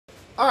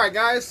Alright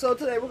guys, so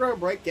today we're going to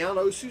break down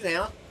Oh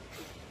Susana.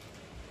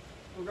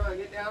 We're going to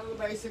get down to the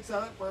basics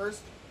of it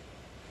first.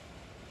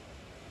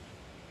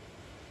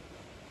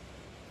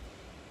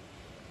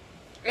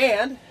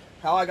 And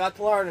how I got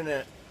to learning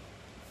it.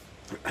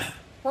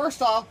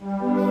 First off,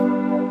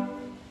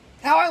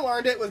 how I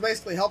learned it was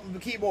basically helping the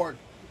keyboard.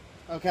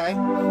 Okay?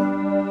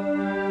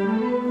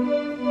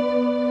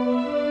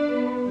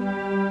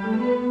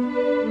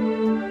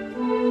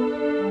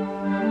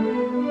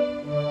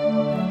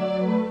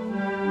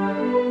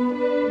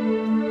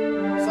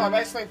 So I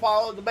basically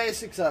followed the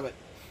basics of it.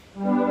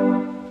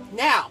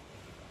 Now,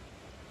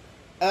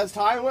 as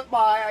time went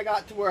by, I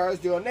got to where I was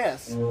doing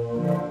this.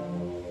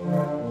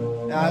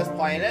 Now I was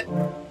playing it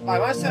by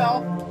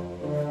myself.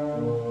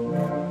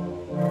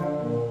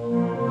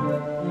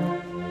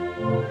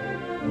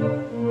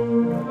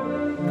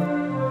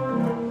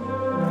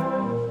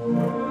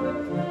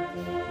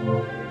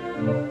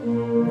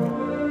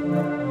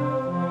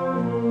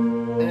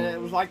 And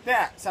it was like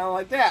that, sounded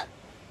like that.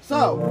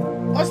 So,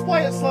 let's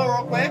play it slow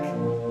real quick.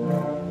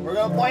 We're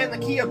going to play in the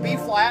key of B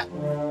flat.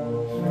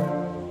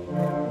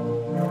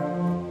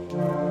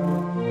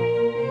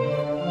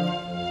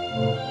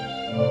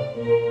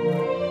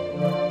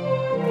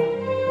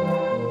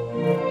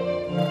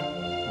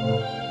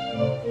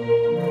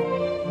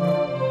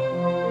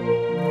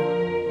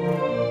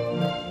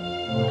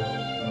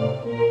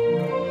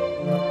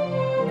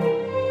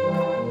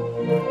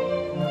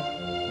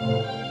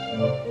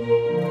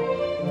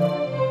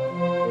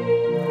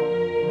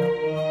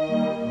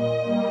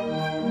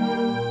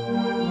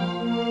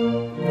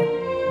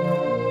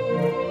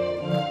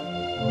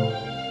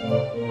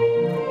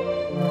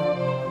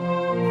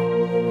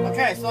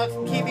 Okay, so that's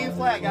key B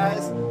flat,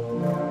 guys.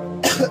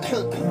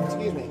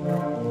 Excuse me.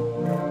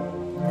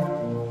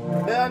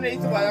 Bit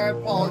underneath the weather, I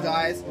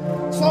apologize.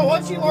 So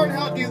once you learn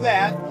how to do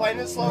that, playing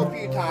it slow a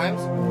few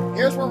times,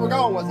 here's where we're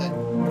going with it.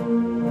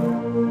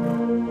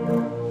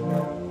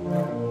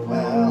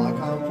 Well, I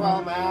come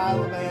from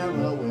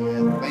Alabama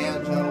with a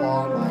banjo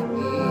on my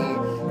knee.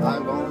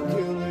 I'm going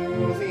to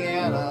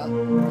Louisiana, a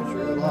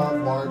true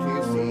love for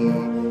to see.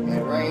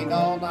 It rained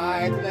all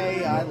night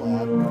today, I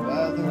left,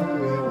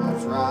 weather it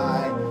was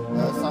dry.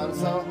 The sun's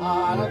so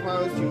hot, I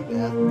froze to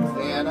death.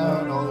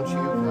 Susana, don't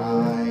you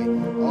cry.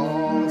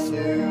 Oh,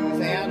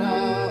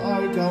 Susana,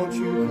 oh, don't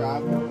you cry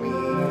for me.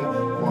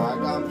 For I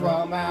come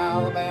from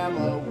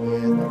Alabama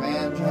with a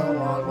banjo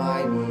on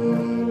my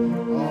knee.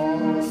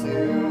 Oh,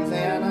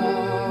 Susana,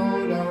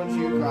 oh, don't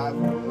you cry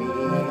for me.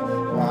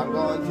 For I'm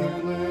going to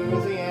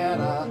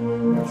Louisiana,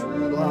 a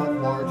true love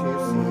for to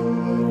see.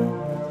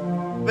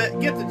 But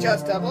get the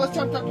gist of it. Let's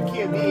jump up to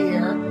key of D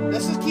here.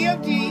 This is key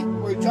of D.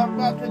 We jump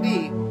up to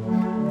D.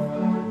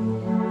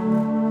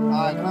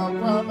 I come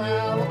from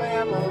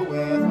Alabama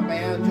with a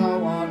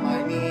banjo on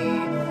my knee.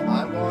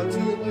 I'm going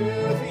to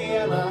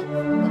Louisiana,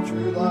 a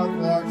true love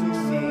for to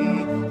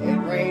see. It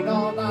rained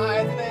all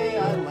night the day I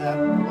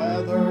left,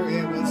 weather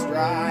it was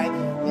dry.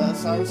 The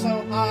sun's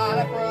so hot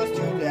I froze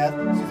to death.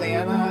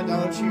 Susana,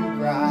 don't you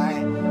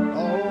cry.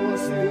 Oh,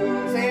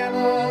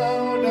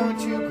 Susana, don't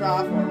you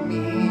cry for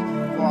me.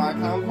 For I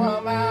come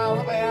from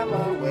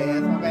Alabama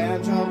with a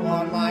banjo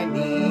on my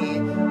knee.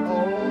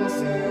 Oh,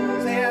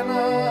 Susana,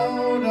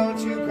 don't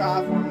you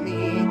cry for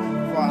me,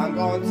 for I'm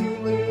going to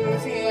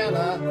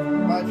Louisiana,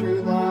 my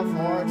true love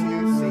for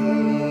to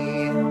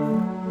see.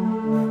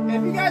 And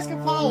if you guys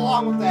can follow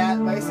along with that,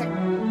 basically.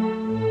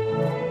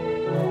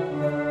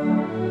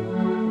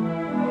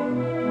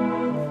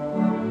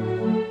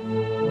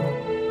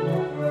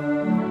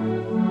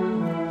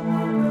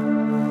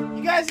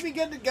 You guys will be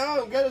good to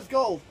go and good as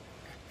gold.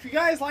 If you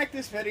guys like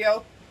this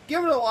video,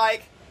 give it a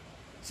like,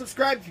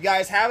 subscribe if you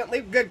guys haven't,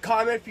 leave a good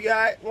comment if you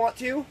guys want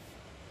to.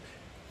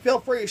 Feel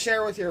free to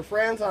share with your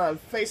friends on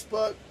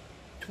Facebook,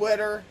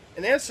 Twitter,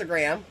 and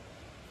Instagram.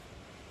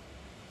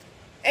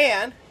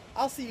 And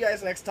I'll see you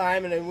guys next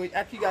time. And then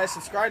after you guys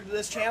subscribe to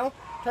this channel,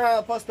 turn on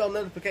the post bell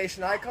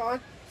notification icon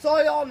so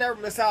y'all never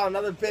miss out on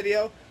another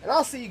video. And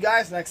I'll see you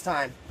guys next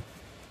time.